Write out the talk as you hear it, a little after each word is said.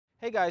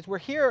Hey guys, we're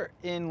here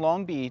in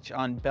Long Beach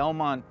on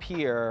Belmont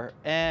Pier,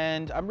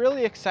 and I'm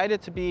really excited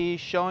to be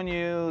showing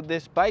you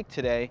this bike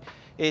today.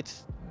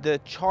 It's the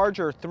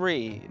Charger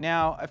 3.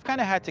 Now, I've kind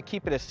of had to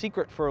keep it a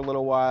secret for a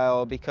little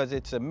while because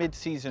it's a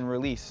mid-season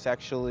release. It's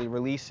actually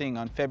releasing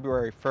on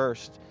February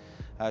 1st,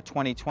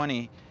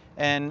 2020.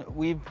 And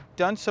we've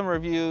done some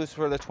reviews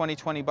for the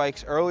 2020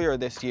 bikes earlier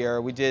this year.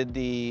 We did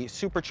the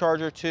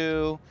Supercharger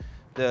 2,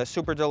 the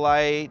Super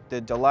Delight, the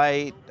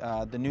Delight,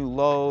 the new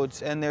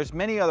loads, and there's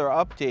many other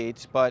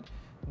updates, but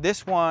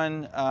this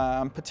one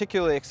I'm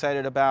particularly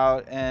excited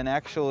about, and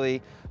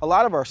actually a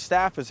lot of our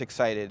staff is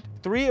excited.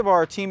 3 of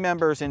our team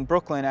members in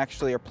Brooklyn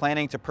actually are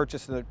planning to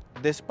purchase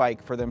this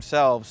bike for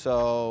themselves,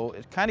 so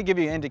it kind of gives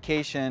you an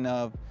indication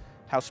of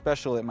how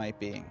special it might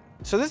be.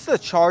 So this is the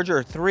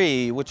Charger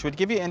 3, which would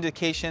give you an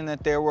indication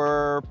that there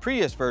were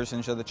previous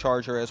versions of the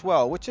Charger as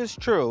well, which is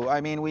true. I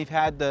mean, we've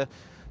had the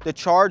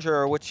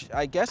Charger, which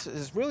I guess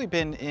has really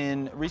been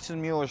in Riese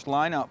Müller's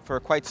lineup for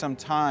quite some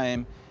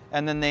time,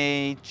 and then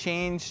they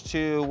changed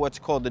to what's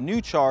called the new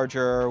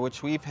Charger,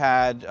 which we've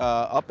had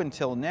up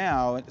until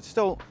now. It's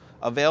still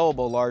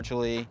available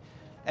largely,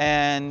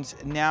 and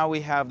now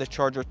we have the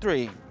Charger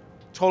 3,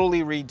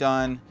 totally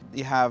redone.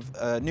 You have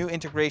a new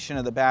integration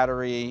of the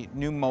battery,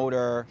 new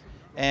motor,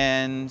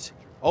 and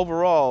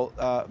overall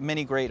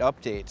many great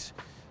updates.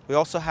 We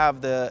also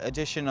have the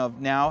addition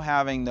of now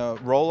having the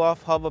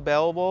Rohloff Hub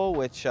available,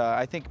 which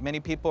I think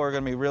many people are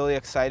going to be really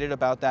excited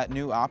about that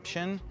new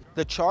option.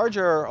 The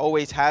Charger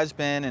always has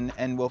been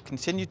and will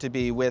continue to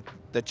be, with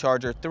the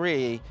Charger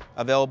 3,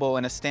 available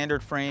in a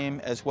standard frame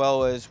as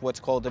well as what's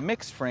called a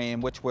mixed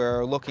frame, which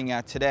we're looking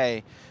at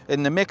today.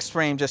 And the mixed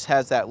frame just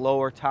has that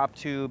lower top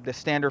tube. The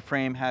standard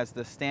frame has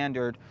the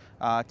standard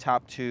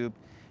top tube.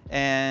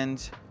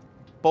 And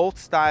both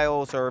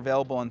styles are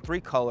available in 3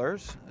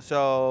 colors.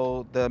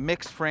 So the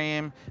mixed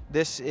frame,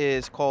 this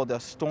is called a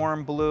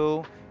Storm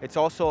Blue. It's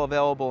also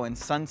available in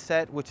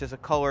Sunset, which is a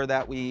color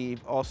that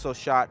we've also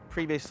shot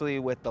previously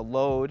with the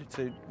Load,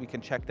 so we can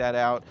check that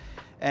out,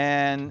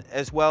 and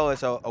as well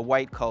as a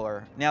white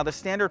color. Now the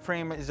standard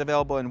frame is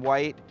available in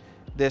white,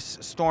 this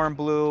Storm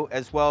Blue,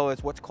 as well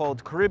as what's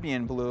called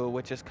Caribbean Blue,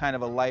 which is kind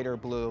of a lighter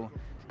blue,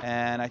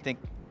 and I think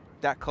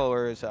that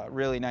color is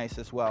really nice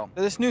as well.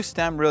 This new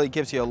stem really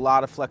gives you a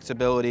lot of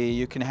flexibility.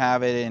 You can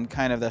have it in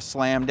kind of the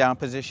slam down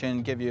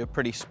position, give you a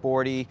pretty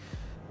sporty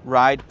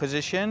ride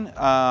position,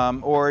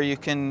 or you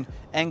can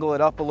angle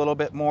it up a little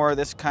bit more.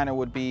 This kind of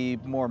would be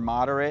more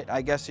moderate,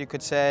 I guess you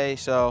could say.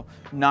 So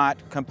not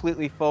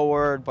completely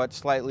forward, but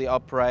slightly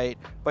upright.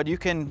 But you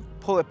can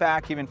pull it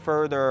back even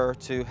further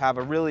to have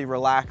a really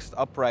relaxed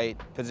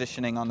upright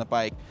positioning on the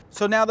bike.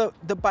 So now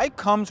the bike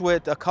comes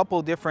with a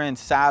couple different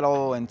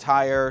saddle and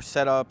tire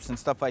setups and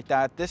stuff like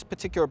that. This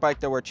particular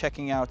bike that we're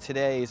checking out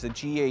today is the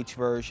GH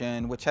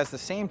version, which has the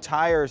same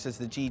tires as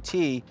the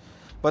GT,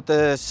 but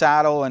the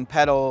saddle and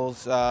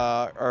pedals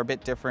are a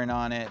bit different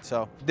on it.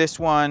 So this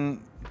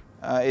one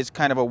is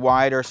kind of a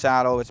wider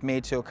saddle. It's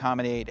made to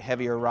accommodate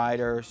heavier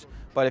riders.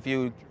 But if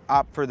you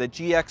opt for the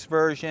GX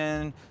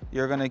version,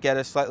 you're gonna get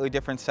a slightly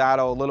different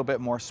saddle, a little bit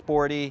more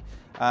sporty.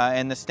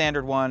 And the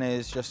standard one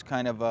is just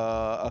kind of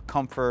a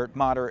comfort,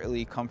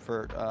 moderately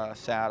comfort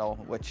saddle,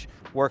 which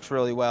works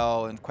really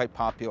well and quite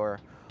popular.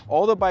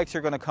 All the bikes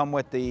are gonna come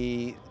with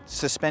the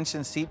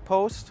suspension seat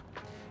post.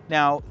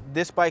 Now,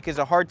 this bike is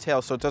a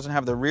hardtail, so it doesn't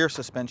have the rear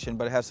suspension,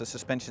 but it has the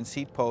suspension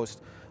seat post.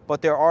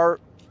 But there are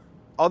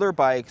other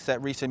bikes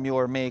that Riese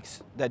Müller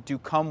makes that do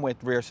come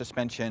with rear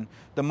suspension.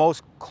 The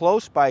most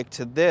close bike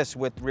to this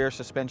with rear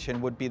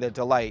suspension would be the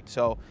Delight.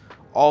 So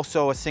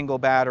also a single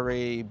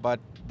battery, but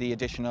the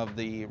addition of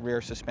the rear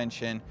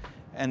suspension.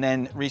 And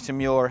then Riese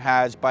Müller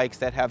has bikes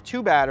that have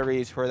 2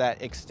 batteries for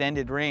that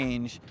extended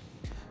range.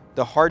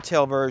 The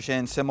hardtail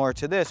version, similar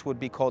to this, would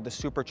be called the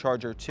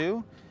Supercharger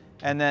 2.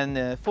 And then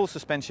the full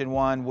suspension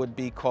one would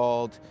be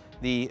called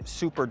the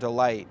Super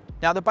Delight.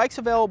 Now the bike's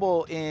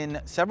available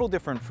in several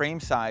different frame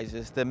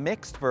sizes. The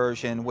mixed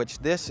version, which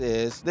this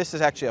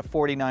is actually a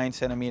 49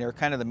 centimeter,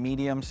 kind of the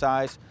medium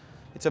size.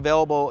 It's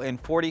available in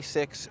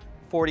 46,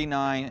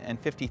 49, and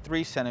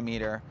 53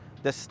 centimeter.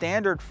 The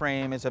standard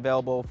frame is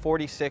available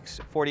 46,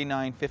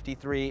 49,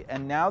 53,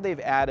 and now they've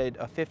added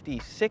a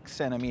 56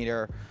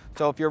 centimeter.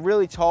 So if you're a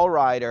really tall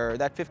rider,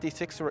 that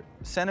 56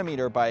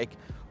 centimeter bike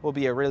will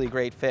be a really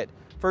great fit.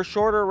 For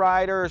shorter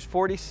riders,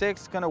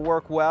 46 is going to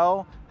work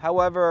well.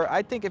 However,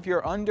 I think if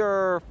you're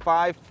under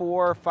 5'4",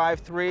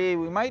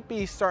 5'3", we might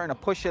be starting to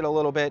push it a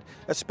little bit,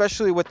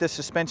 especially with the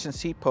suspension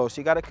seat post.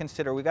 You got to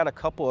consider we got a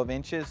couple of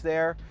inches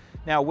there.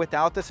 Now,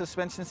 without the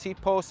suspension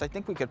seat post, I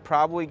think we could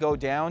probably go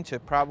down to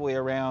probably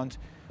around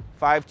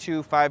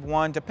 5'2",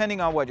 5'1",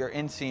 depending on what your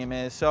inseam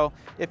is. So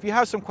if you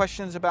have some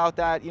questions about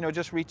that,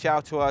 just reach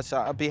out to us.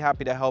 I'll be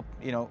happy to help,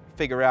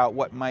 figure out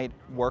what might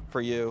work for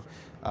you.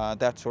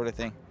 That sort of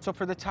thing. So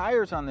for the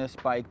tires on this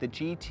bike, the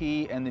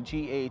GT and the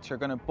GH are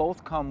going to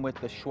both come with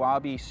the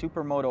Schwalbe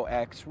Supermoto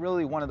X,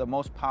 really one of the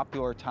most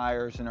popular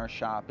tires in our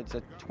shop. It's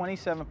a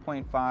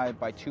 27.5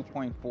 by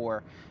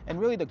 2.4, and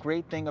really the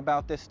great thing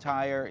about this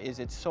tire is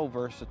it's so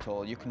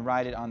versatile. You can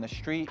ride it on the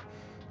street,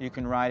 You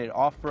can ride it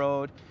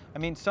off-road. I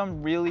mean,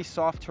 some really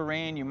soft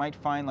terrain, you might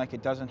find like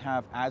it doesn't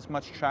have as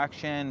much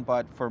traction,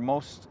 but for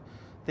most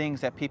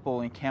things that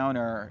people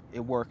encounter, it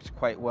works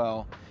quite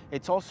well.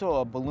 It's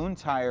also a balloon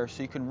tire,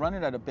 so you can run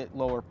it at a bit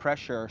lower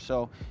pressure.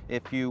 So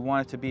if you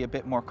want it to be a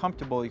bit more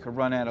comfortable, you could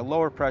run it at a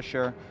lower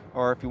pressure,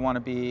 or if you want to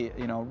be,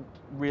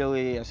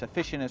 really as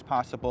efficient as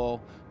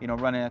possible,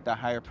 running at that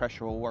higher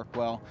pressure will work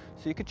well.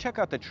 So you could check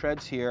out the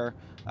treads here.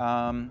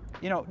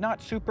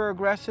 Not super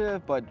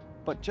aggressive, but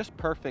just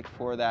perfect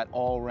for that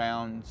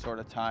all-round sort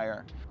of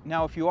tire.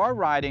 Now, if you are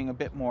riding a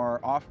bit more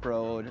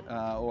off-road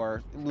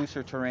or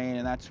looser terrain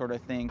and that sort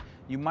of thing,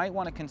 you might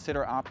want to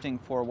consider opting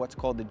for what's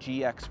called the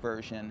GX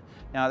version.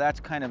 Now, that's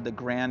kind of the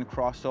grand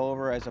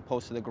crossover as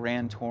opposed to the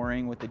grand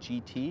touring with the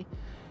GT.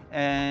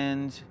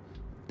 And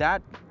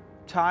that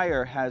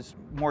tire has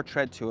more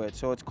tread to it,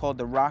 so it's called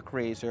the Rock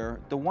Razor.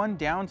 The one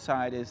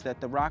downside is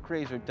that the Rock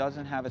Razor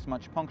doesn't have as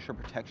much puncture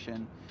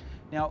protection.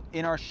 Now,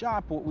 in our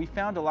shop, what we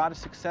found a lot of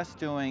success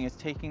doing is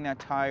taking that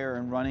tire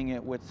and running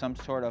it with some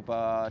sort of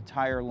a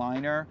tire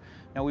liner.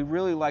 Now, we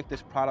really like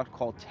this product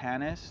called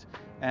Tannis,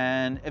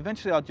 and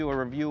eventually I'll do a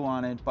review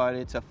on it, but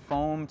it's a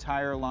foam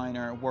tire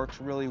liner. It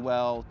works really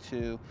well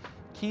to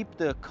keep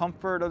the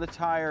comfort of the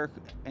tire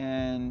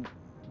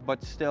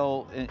but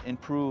still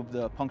improve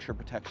the puncture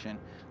protection.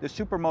 The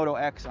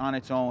Supermoto X on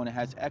its own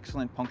has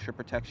excellent puncture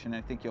protection,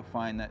 and I think you'll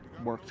find that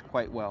works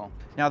quite well.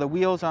 Now, the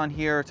wheels on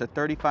here, it's a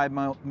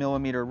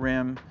 35mm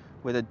rim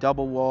with a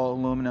double wall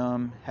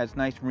aluminum, has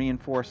nice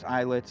reinforced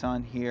eyelets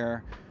on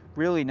here,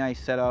 really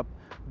nice setup.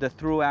 The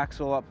through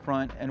axle up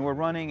front, and we're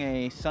running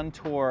a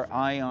Suntour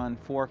Ion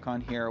fork on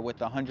here with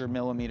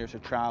 100mm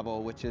of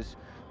travel, which is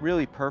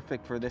really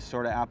perfect for this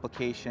sort of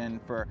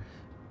application.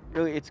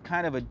 Really, it's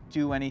kind of a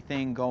do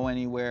anything, go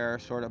anywhere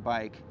sort of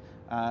bike.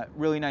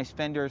 Really nice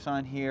fenders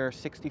on here,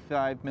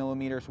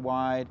 65mm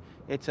wide.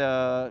 It's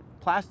a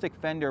plastic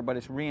fender, but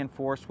it's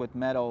reinforced with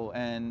metal,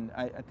 and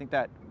I think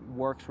that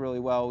works really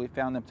well. We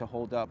found them to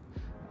hold up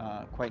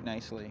quite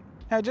nicely.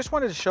 Now, I just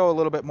wanted to show a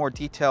little bit more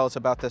details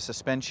about the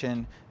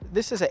suspension.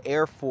 This is an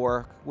air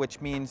fork,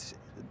 which means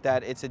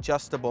that it's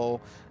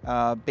adjustable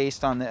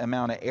based on the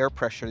amount of air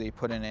pressure that you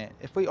put in it.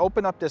 If we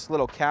open up this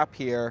little cap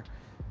here,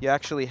 you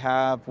actually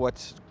have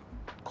what's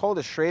called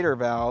a Schrader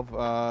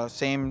valve,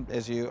 same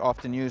as you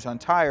often use on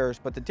tires,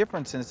 but the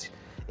difference is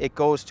it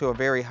goes to a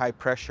very high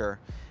pressure.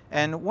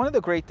 And one of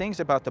the great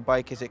things about the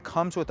bike is it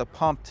comes with a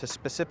pump to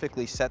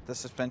specifically set the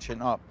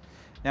suspension up.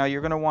 Now,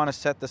 you're going to want to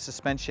set the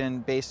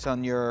suspension based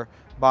on your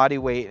body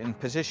weight and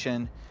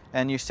position,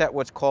 and you set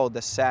what's called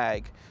the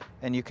sag.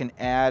 And you can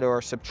add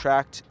or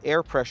subtract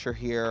air pressure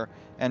here.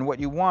 And what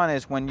you want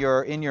is when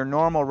you're in your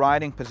normal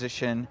riding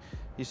position,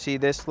 you see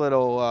this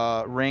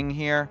little ring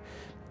here.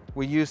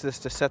 We use this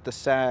to set the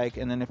sag,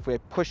 and then if we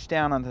push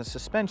down on the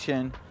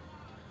suspension,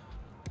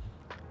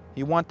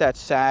 you want that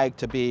sag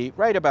to be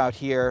right about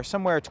here,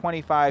 somewhere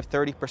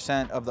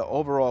 25–30% of the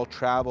overall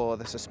travel of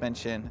the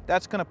suspension.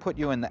 That's going to put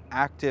you in the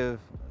active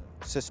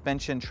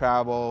suspension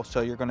travel,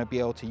 so you're going to be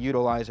able to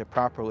utilize it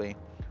properly.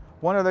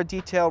 One other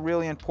detail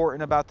really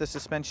important about the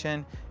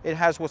suspension, it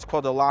has what's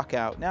called a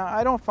lockout. Now,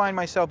 I don't find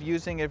myself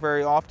using it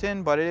very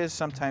often, but it is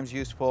sometimes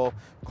useful.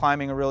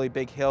 Climbing a really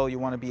big hill, you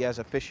want to be as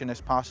efficient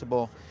as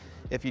possible.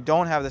 If you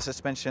don't have the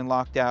suspension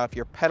locked out, if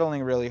you're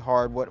pedaling really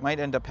hard, what might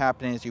end up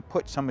happening is you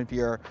put some of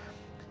your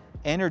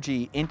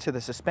energy into the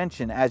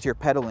suspension as you're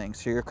pedaling.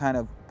 So you're kind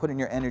of putting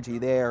your energy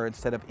there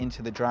instead of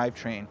into the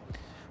drivetrain.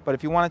 But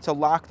if you wanted to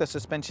lock the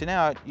suspension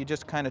out, you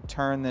just kind of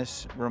turn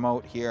this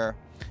remote here,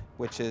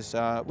 which is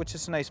a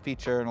nice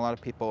feature, and a lot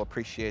of people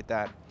appreciate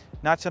that.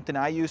 Not something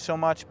I use so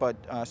much, but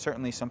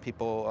certainly some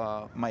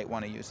people might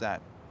want to use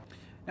that.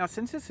 Now,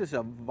 since this is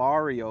a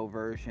Vario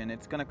version,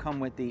 it's going to come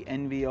with the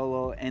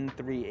Enviolo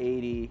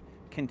N380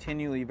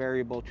 continually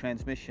variable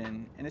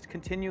transmission, and it's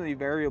continually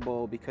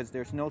variable because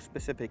there's no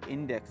specific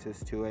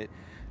indexes to it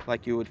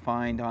like you would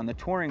find on the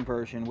touring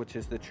version, which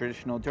is the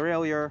traditional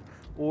derailleur,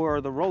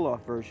 or the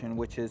Rohloff version,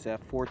 which is a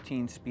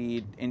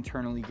 14-speed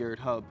internally geared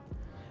hub.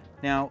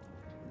 Now,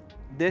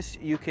 this,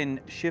 you can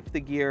shift the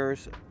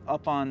gears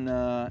up on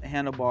the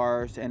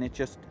handlebars, and it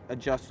just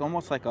adjusts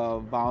almost like a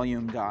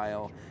volume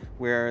dial,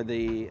 where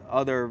the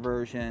other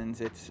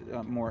versions, it's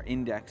more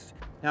indexed.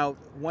 Now,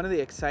 one of the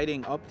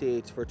exciting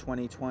updates for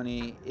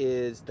 2020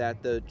 is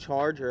that the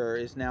Charger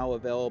is now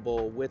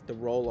available with the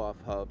Rohloff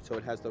Hub. So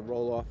it has the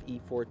Rohloff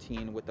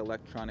E14 with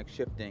electronic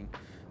shifting.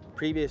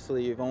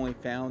 Previously, you've only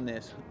found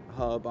this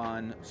hub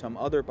on some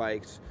other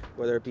bikes,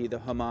 whether it be the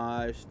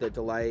Homage, the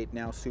Delight,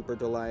 now Super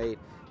Delight,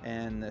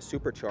 and the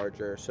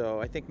Supercharger. So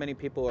I think many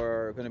people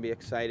are going to be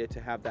excited to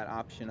have that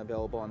option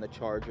available on the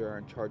Charger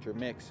and Charger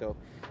Mix. So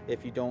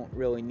if you don't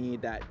really need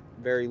that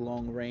very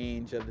long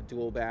range of the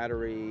dual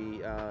battery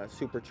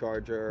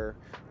Supercharger,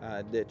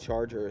 the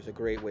Charger is a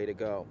great way to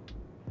go.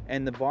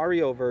 And the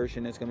Vario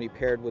version is going to be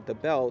paired with the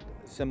belt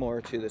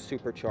similar to the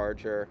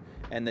Supercharger,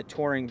 and the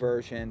touring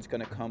version is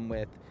going to come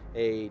with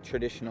a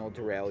traditional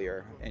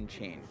derailleur and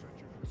chain.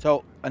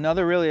 So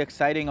another really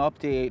exciting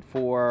update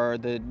for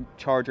the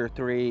Charger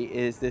 3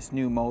 is this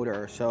new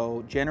motor.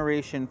 So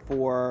Generation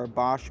 4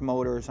 Bosch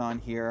motors on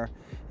here.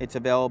 It's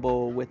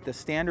available with the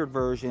standard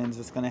versions.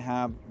 It's going to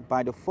have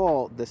by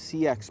default the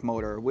CX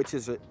motor, which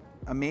is an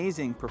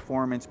amazing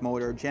performance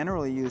motor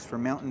generally used for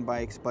mountain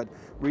bikes, but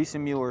Riese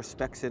Müller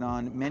specs it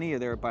on many of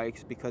their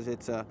bikes because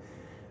it's a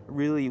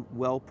really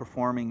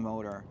well-performing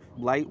motor.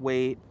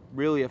 Lightweight,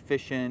 really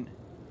efficient,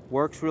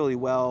 works really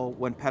well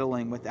when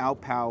pedaling without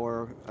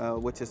power,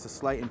 which is a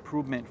slight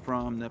improvement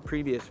from the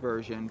previous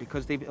version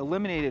because they've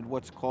eliminated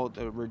what's called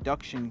the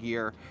reduction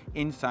gear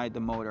inside the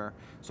motor.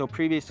 So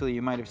previously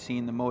you might have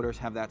seen the motors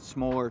have that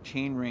smaller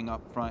chainring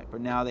up front, but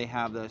now they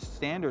have the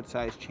standard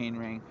size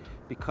chainring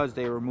because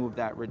they removed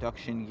that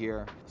reduction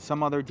gear.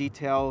 Some other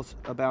details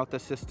about the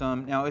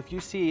system. Now if you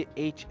see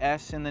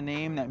HS in the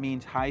name, that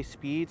means high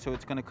speed, so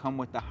it's going to come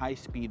with the high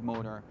speed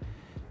motor.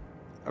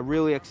 A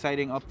really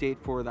exciting update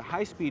for the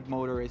high-speed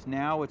motor is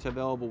now it's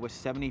available with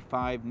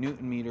 75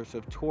 Newton meters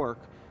of torque,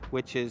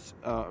 which is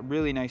a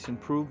really nice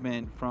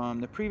improvement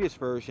from the previous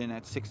version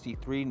at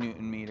 63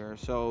 Newton meters.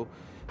 So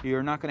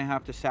you're not going to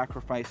have to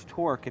sacrifice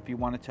torque if you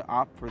wanted to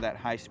opt for that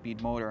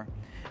high-speed motor.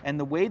 And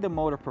the way the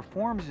motor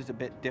performs is a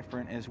bit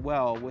different as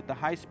well. With the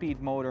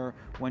high-speed motor,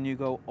 when you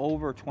go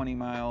over 20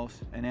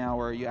 miles an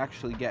hour, you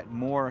actually get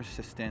more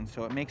assistance.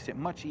 So it makes it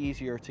much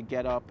easier to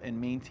get up and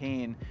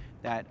maintain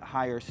that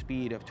higher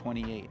speed of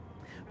 28.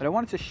 But I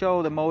wanted to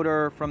show the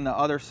motor from the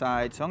other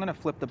side, so I'm going to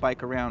flip the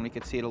bike around. We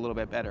can see it a little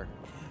bit better.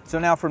 So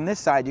now from this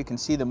side you can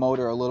see the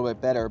motor a little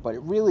bit better, but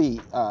it really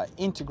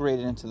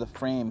integrated into the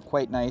frame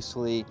quite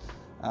nicely,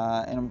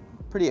 and I'm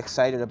pretty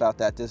excited about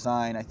that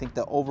design. I think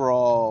the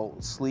overall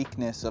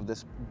sleekness of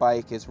this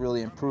bike is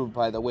really improved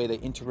by the way they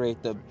integrate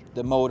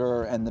the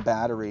motor and the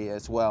battery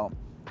as well.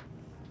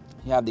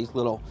 You have these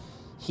little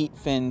heat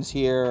fins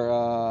here,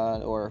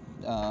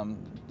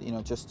 you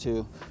know, just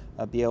to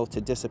be able to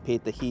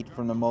dissipate the heat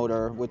from the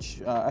motor,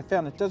 which I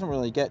found it doesn't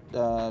really get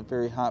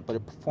very hot, but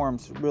it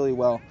performs really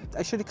well.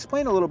 I should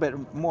explain a little bit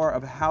more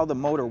of how the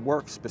motor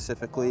works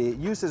specifically. It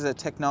uses a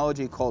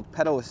technology called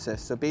pedal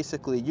assist. So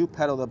basically you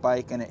pedal the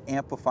bike and it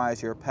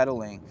amplifies your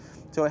pedaling.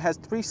 So it has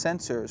three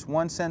sensors.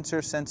 One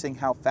sensor sensing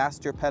how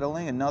fast you're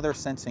pedaling, another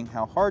sensing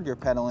how hard you're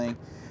pedaling,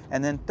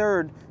 and then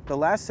third, the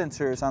last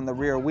sensor is on the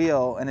rear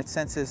wheel and it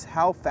senses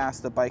how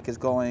fast the bike is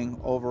going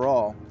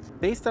overall.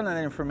 Based on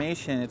that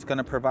information, it's going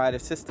to provide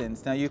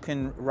assistance. Now you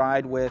can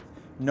ride with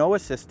no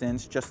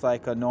assistance, just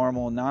like a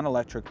normal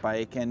non-electric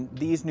bike, and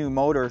these new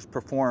motors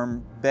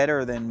perform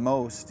better than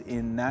most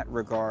in that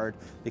regard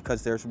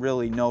because there's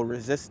really no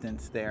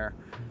resistance there.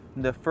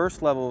 The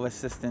first level of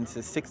assistance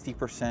is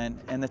 60%,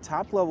 and the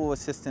top level of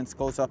assistance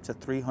goes up to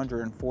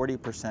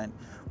 340%.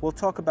 We'll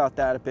talk about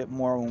that a bit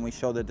more when we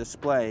show the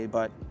display,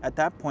 but at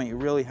that point you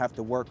really have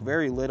to work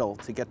very little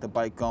to get the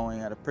bike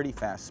going at a pretty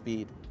fast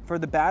speed. For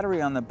the battery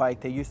on the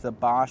bike, they use the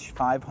Bosch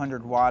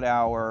 500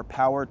 watt-hour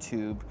power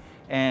tube,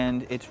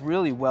 and it's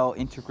really well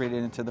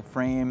integrated into the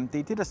frame.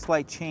 They did a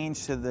slight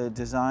change to the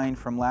design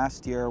from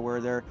last year where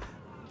they're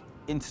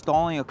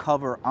installing a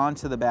cover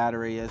onto the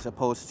battery as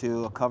opposed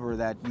to a cover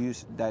that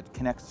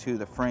connects to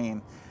the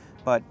frame,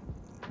 but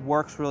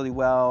works really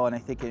well, and I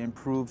think it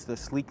improves the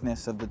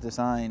sleekness of the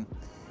design.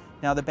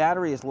 Now the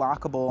battery is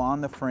lockable on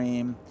the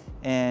frame,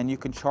 and you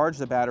can charge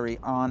the battery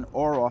on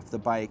or off the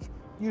bike.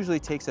 Usually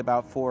takes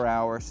about 4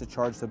 hours to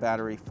charge the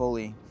battery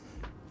fully.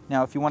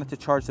 Now if you wanted to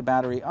charge the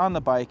battery on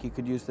the bike, you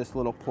could use this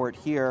little port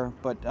here,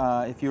 but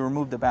if you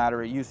remove the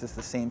battery, it uses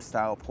the same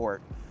style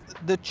port.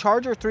 The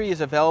Charger 3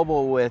 is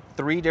available with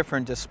 3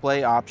 different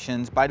display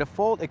options. By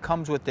default, it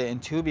comes with the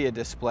Intuvia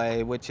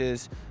display, which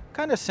is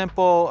kind of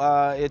simple.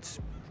 It's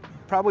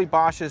probably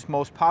Bosch's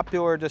most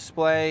popular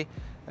display,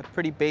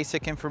 pretty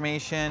basic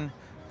information,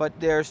 but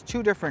there's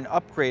 2 different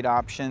upgrade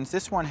options.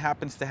 This one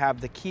happens to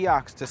have the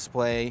kiosk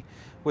display,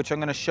 which I'm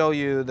going to show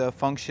you the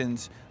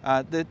functions.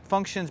 The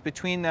functions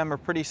between them are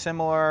pretty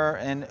similar,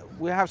 and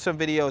we have some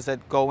videos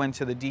that go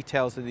into the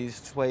details of these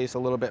displays a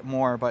little bit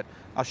more, but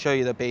I'll show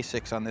you the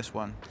basics on this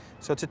one.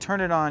 So to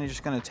turn it on, you're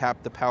just going to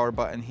tap the power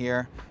button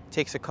here. It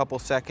takes a couple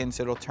seconds,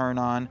 it'll turn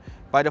on.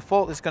 By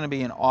default, it's going to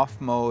be in off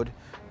mode,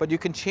 but you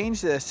can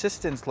change the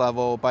assistance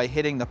level by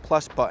hitting the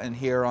plus button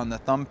here on the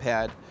thumb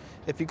pad.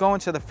 If you go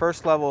into the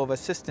first level of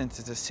assistance,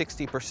 it's a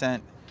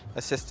 60%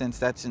 assistance.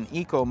 That's in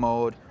eco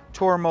mode.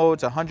 Tour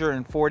mode's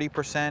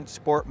 140%,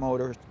 sport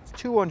mode is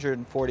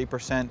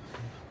 240%,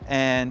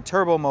 and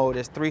turbo mode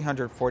is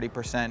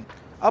 340%,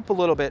 up a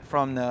little bit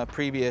from the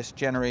previous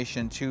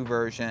Generation 2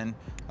 version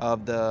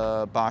of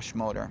the Bosch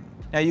motor.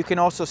 Now you can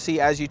also see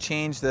as you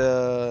change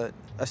the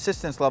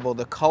assistance level,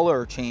 the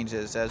color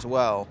changes as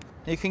well.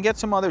 You can get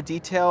some other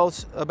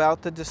details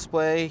about the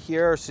display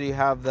here. So you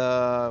have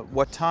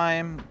what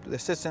time, the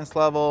assistance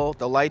level,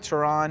 the lights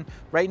are on.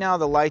 Right now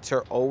the lights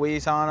are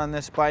always on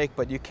this bike,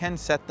 but you can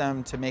set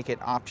them to make it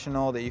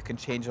optional that you can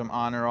change them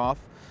on or off.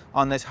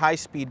 On this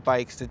high-speed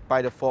bikes,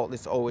 by default,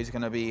 it's always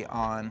going to be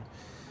on.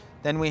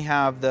 Then we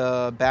have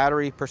the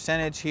battery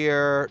percentage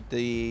here,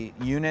 the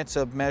units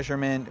of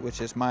measurement,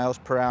 which is miles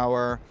per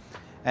hour,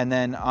 And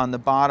then on the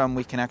bottom,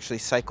 we can actually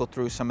cycle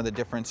through some of the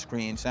different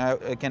screens. Now,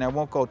 again, I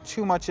won't go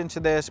too much into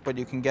this, but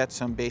you can get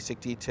some basic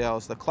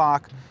details. The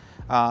clock,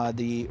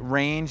 the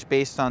range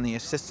based on the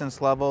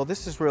assistance level.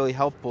 This is really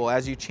helpful.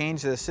 As you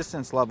change the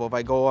assistance level, if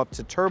I go up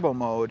to turbo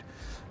mode,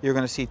 you're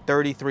going to see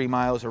 33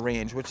 miles of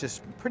range, which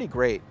is pretty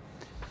great.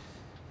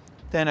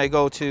 Then I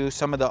go to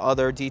some of the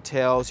other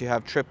details. You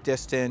have trip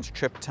distance,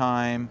 trip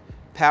time,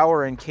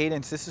 power and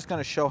cadence. This is going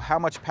to show how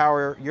much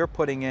power you're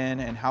putting in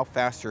and how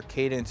fast your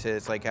cadence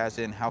is, like as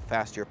in how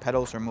fast your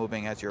pedals are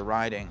moving as you're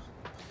riding.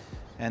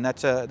 And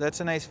that's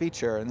a nice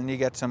feature. And then you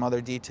get some other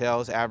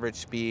details, average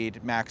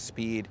speed, max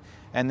speed.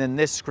 And then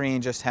this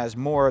screen just has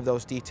more of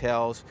those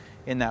details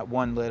in that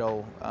one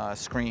little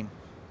screen.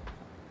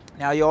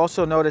 Now you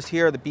also notice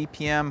here the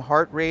BPM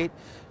heart rate.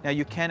 Now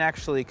you can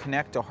actually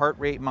connect a heart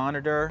rate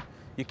monitor.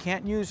 You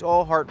can't use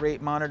all heart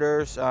rate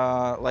monitors,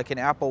 like an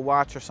Apple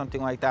Watch or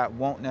something like that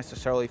won't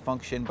necessarily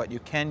function, but you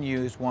can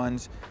use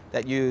ones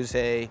that use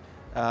a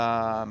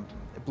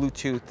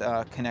Bluetooth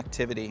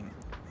connectivity.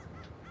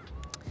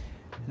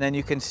 And then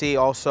you can see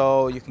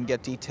also, you can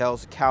get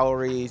details,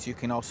 calories, you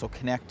can also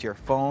connect your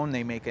phone.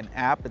 They make an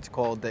app, it's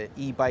called the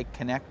eBike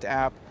Connect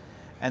app.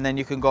 And then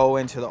you can go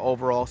into the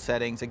overall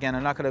settings. Again,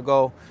 I'm not gonna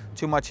go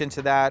too much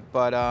into that,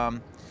 but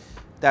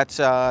that's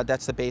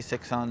the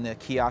basics on the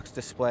kiosk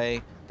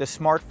display. The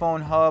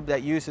smartphone hub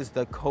that uses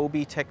the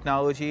Kobe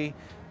technology,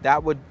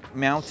 that would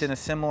mount in a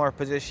similar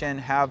position,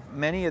 have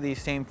many of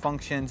these same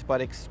functions, but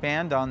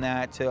expand on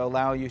that to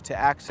allow you to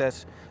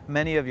access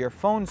many of your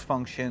phone's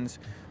functions,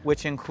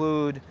 which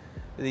include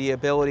the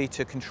ability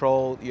to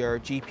control your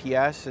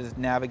GPS as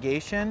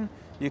navigation.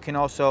 You can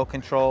also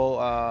control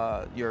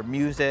your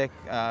music,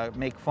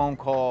 make phone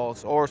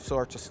calls, all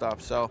sorts of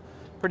stuff. So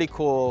pretty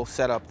cool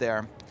setup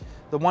there.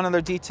 The one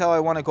other detail I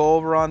want to go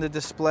over on the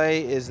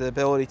display is the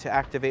ability to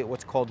activate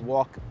what's called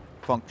walk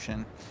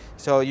function.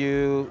 So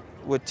you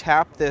would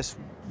tap this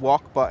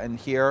walk button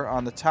here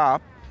on the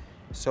top.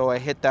 So I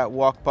hit that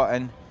walk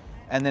button,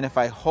 and then if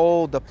I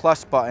hold the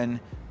plus button,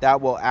 that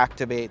will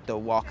activate the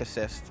walk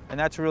assist. And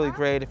that's really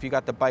great if you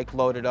got the bike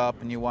loaded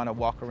up and you want to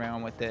walk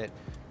around with it,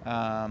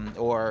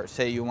 or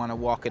say you want to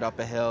walk it up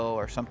a hill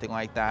or something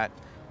like that.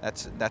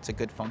 That's a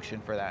good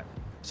function for that.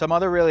 Some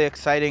other really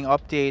exciting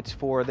updates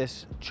for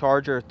this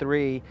Charger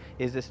 3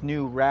 is this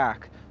new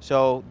rack.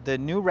 So the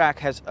new rack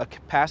has a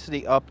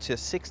capacity up to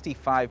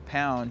 65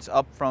 pounds,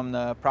 up from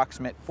the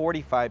approximate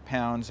 45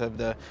 pounds of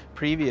the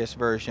previous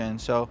version.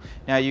 So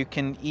now you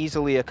can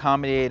easily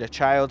accommodate a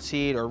child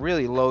seat or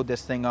really load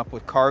this thing up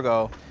with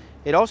cargo.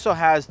 It also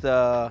has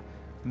the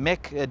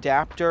mic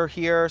adapter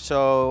here,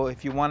 so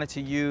if you wanted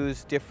to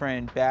use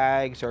different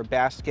bags or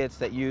baskets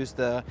that use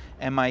the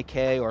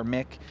MIK or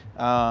mic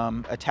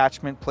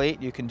attachment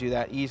plate, you can do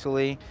that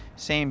easily.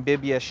 Same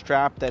Bibia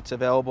strap that's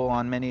available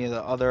on many of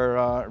the other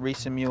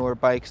Riese Müller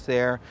bikes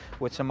there,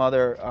 with some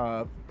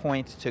other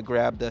points to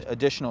grab the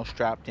additional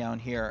strap down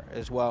here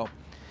as well.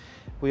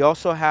 We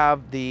also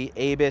have the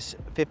ABIS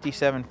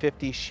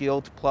 5750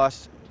 Shield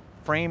Plus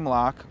frame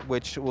lock,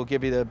 which will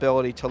give you the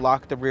ability to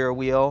lock the rear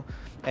wheel,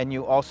 and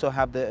you also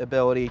have the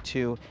ability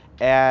to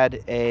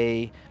add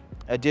a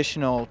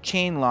additional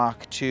chain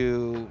lock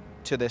to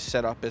this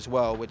setup as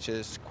well, which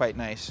is quite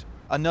nice.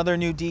 Another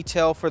new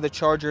detail for the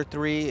Charger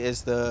 3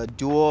 is the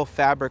dual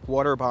fabric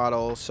water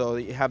bottle. So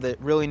you have the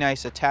really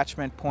nice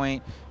attachment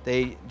point.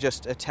 They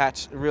just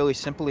attach really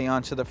simply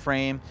onto the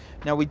frame.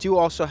 Now we do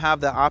also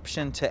have the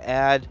option to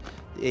add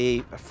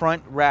a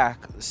front rack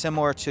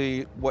similar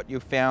to what you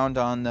found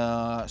on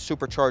the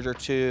Supercharger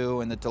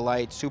 2 and the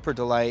Delight, Super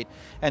Delight,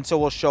 and so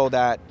we'll show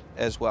that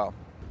as well.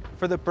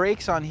 For the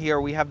brakes on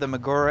here, we have the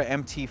Magura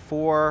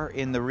MT4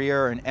 in the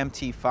rear and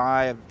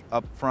MT5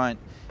 up front,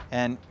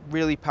 and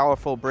really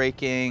powerful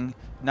braking,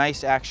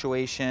 nice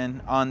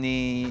actuation. On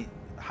the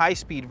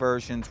high-speed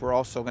versions, we're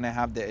also going to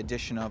have the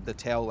addition of the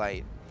tail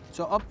light.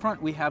 So up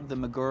front we have the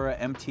Magura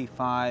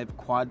MT5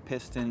 quad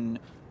piston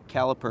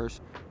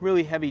calipers,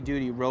 really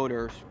heavy-duty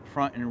rotors,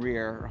 front and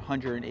rear,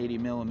 180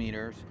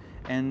 millimeters.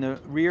 And the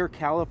rear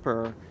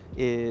caliper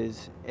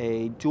is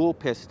a dual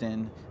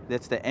piston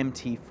that's the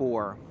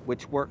MT4,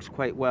 which works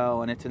quite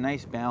well, and it's a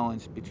nice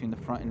balance between the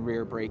front and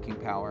rear braking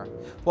power.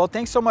 Well,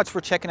 thanks so much for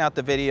checking out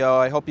the video.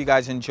 I hope you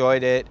guys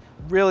enjoyed it.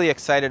 Really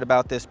excited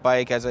about this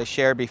bike, as I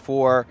shared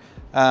before.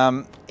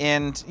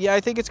 And yeah, I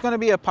think it's going to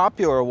be a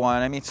popular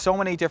one. I mean, so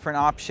many different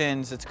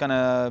options. It's going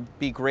to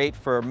be great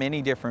for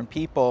many different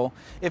people.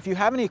 If you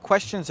have any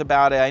questions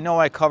about it, I know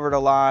I covered a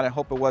lot. I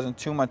hope it wasn't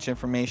too much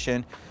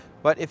information.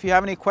 But if you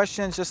have any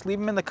questions, just leave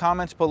them in the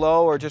comments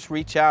below or just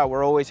reach out.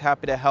 We're always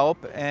happy to help.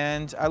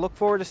 And I look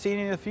forward to seeing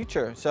you in the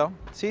future. So,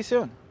 see you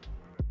soon.